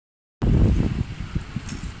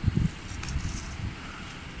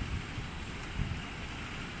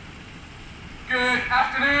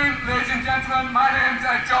gentlemen, my name's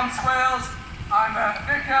Jon Swales. I'm a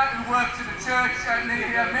vicar who works in a church near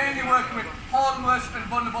here, mainly working with homeless and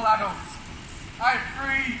vulnerable adults. I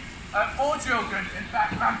have four children, in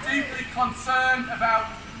fact, and I'm deeply concerned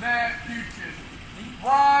about their futures.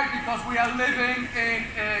 Why? Because we are living in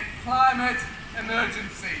a climate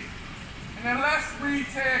emergency. And unless we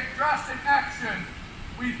take drastic action,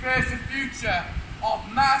 we face a future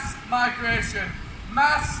of mass migration,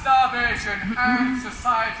 mass starvation and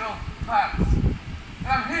societal collapse. And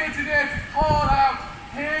I'm here today to call out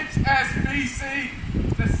HSBC,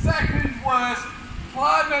 the second worst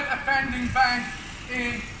climate offending bank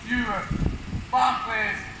in Europe.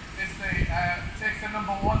 Barclays takes the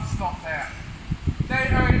 #1 slot there. They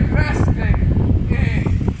are investing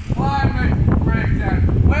in climate breakdown,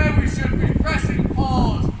 where we should be pressing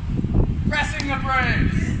pause, pressing the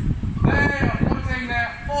brakes. They are putting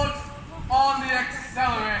their foot on the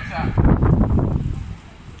accelerator.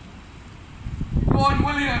 Jon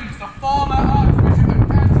Williams, the former Archbishop of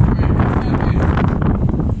Canterbury, said this: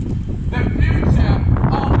 "The future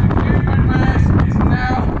of the human race is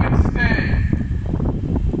now at stake."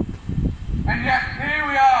 And yet here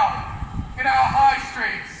we are in our high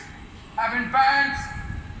streets, having banks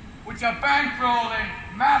which are bankrolling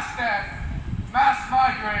mass death, mass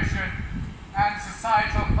migration and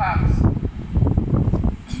societal collapse.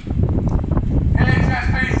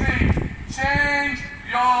 HSBC, change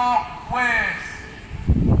your ways.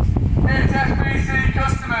 HSBC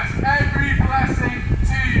customers, every blessing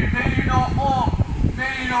to you. May you know hope,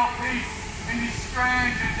 may you know peace in these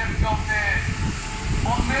strange and difficult days.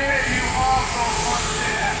 But may you also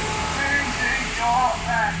consider changing your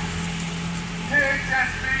path.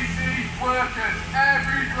 HSBC workers,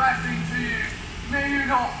 every blessing to you. May you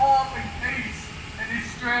know hope and peace in these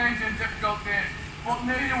strange and difficult days. But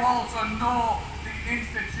may you also know the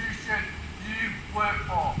institution you work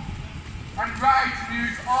for. And right to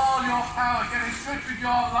use all your power, get in touch with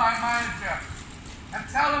your line manager and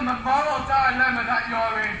tell them the moral dilemma that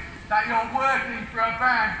you're in, that you're working for a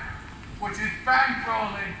bank which is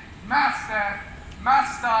bankrolling mass death,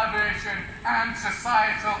 mass starvation and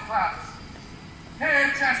societal collapse.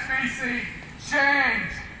 HSBC,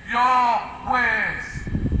 change your ways.